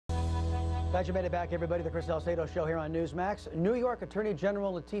Glad you made it back, everybody. The Chris Salcedo Show here on Newsmax. New York Attorney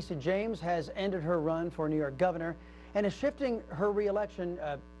General Letitia James has ended her run for New York governor and is shifting her re-election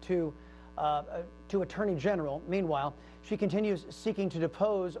to Attorney General. Meanwhile, she continues seeking to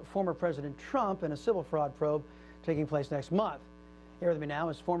depose former President Trump in a civil fraud probe taking place next month. Here with me now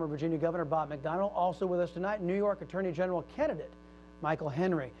is former Virginia Governor Bob McDonnell. Also with us tonight, New York Attorney General candidate Michael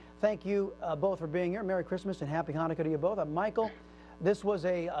Henry. Thank you both for being here. Merry Christmas and Happy Hanukkah to you both. Michael, this was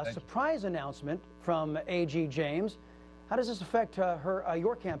a surprise announcement from AG James. How does this affect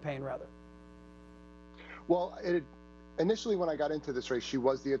your campaign, rather? Well, initially when I got into this race, she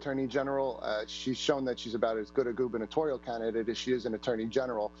was the Attorney General. She's shown that she's about as good a gubernatorial candidate as she is an Attorney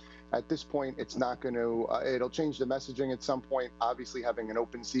General. At this point, it's not going to, it'll change the messaging at some point. Obviously, having an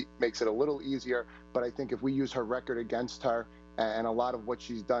open seat makes it a little easier, but I think if we use her record against her, and a lot of what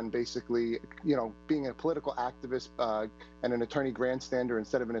she's done, basically, you know, being a political activist and an attorney grandstander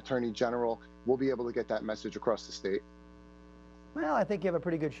instead of an attorney general, we'll be able to get that message across the state. Well, I think you have a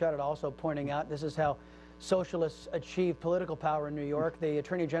pretty good shot at also pointing out this is how socialists achieve political power in New York. The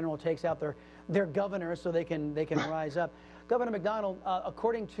attorney general takes out their governor so they can rise up. Governor McDonnell,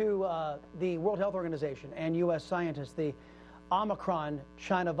 according to the World Health Organization and U.S. scientists, the Omicron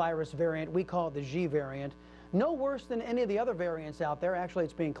China virus variant, we call it the G variant, no worse than any of the other variants out there. Actually,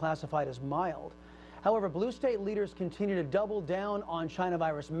 it's being classified as mild. However, blue state leaders continue to double down on China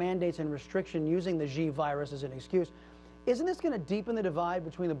virus mandates and restriction using the G virus as an excuse. Isn't this going to deepen the divide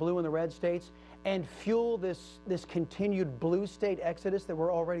between the blue and the red states and fuel this continued blue state exodus that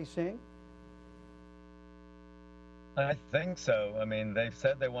we're already seeing? I think so. I mean, they've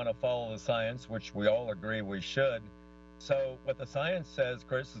said they want to follow the science, which we all agree we should. So what the science says,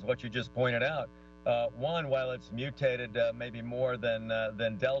 Chris, is what you just pointed out. One, while it's mutated maybe more than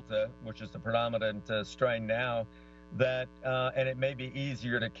Delta, which is the predominant strain now, that and it may be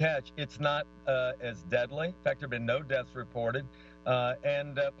easier to catch, it's not as deadly. In fact, there have been no deaths reported,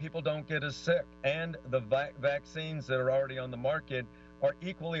 and people don't get as sick. And the vaccines that are already on the market are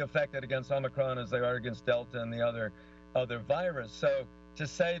equally effective against Omicron as they are against Delta and the other virus. So to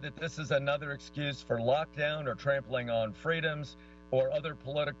say that this is another excuse for lockdown or trampling on freedoms or other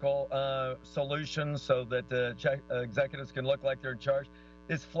political solutions so that executives can look like they're in charge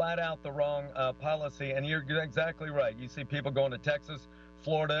is flat out the wrong policy. And you're exactly right. You see people going to Texas,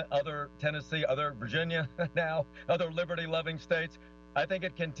 Florida, other Tennessee, other Virginia now, other liberty-loving states. I think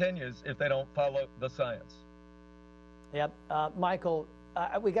it continues if they don't follow the science. Yep. Michael,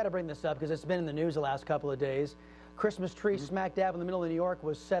 we got to bring this up because it's been in the news the last couple of days. Christmas tree smack dab in the middle of New York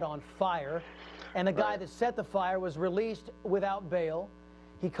was set on fire. And the guy that set the fire was released without bail.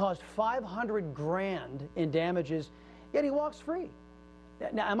 He caused $500 grand in damages, yet he walks free.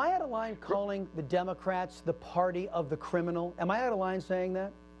 Now, am I out of line calling the Democrats the party of the criminal? Am I out of line saying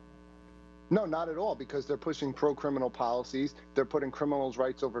that? No, not at all, because they're pushing pro-criminal policies. They're putting criminals'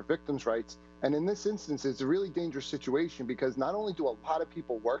 rights over victims' rights. And in this instance, it's a really dangerous situation because not only do a lot of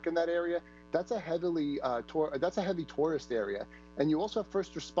people work in that area, that's a heavy tourist area. And you also have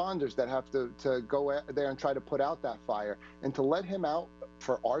first responders that have to go there and try to put out that fire. And to let him out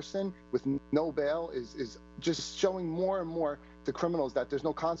for arson with no bail is just showing more and more to criminals that there's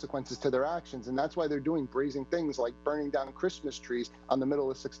no consequences to their actions. And that's why they're doing brazen things like burning down Christmas trees on the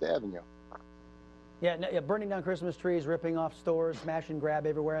middle of 6th Avenue. Yeah, burning down Christmas trees, ripping off stores, smash and grab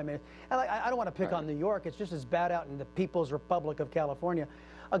everywhere. I mean, I don't want to pick on New York. It's just as bad out in the People's Republic of California.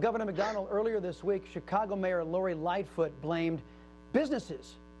 Governor McDonnell, earlier this week, Chicago Mayor Lori Lightfoot blamed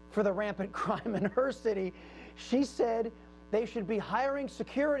businesses for the rampant crime in her city. She said they should be hiring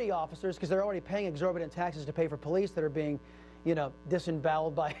security officers because they're already paying exorbitant taxes to pay for police that are being, you know,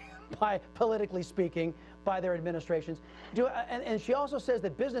 disemboweled by politically speaking, by their administrations. And she also says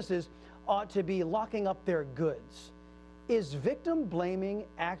that businesses ought to be locking up their goods. Is victim blaming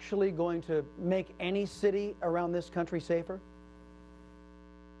actually going to make any city around this country safer?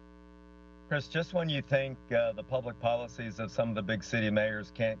 Chris, just when you think the public policies of some of the big city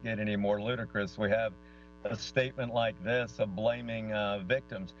mayors can't get any more ludicrous, we have a statement like this of blaming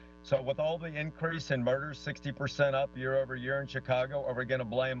victims. So with all the increase in murders, 60% up year over year in Chicago, are we going to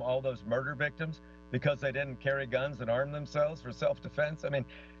blame all those murder victims because they didn't carry guns and arm themselves for self-defense? I mean,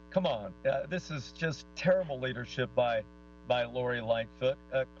 come on. This is just terrible leadership by Lori Lightfoot.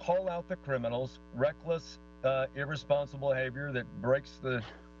 Call out the criminals, reckless, irresponsible behavior that breaks the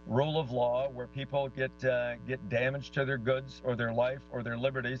rule of law, where people get damage to their goods or their life or their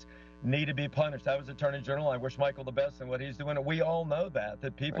liberties, need to be punished. I was Attorney General. I wish Michael the best in what he's doing. We all know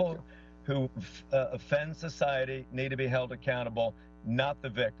that people who offend society need to be held accountable, not the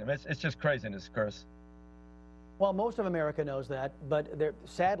victim. It's just craziness, Chris. Well, most of America knows that, but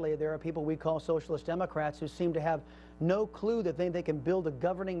sadly, there are people we call socialist Democrats who seem to have no clue that they can build a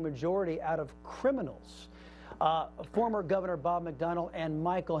governing majority out of criminals. Former Governor Bob McDonnell and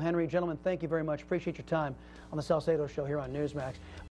Michael Henry. Gentlemen, thank you very much. Appreciate your time on the Salcedo Show here on Newsmax.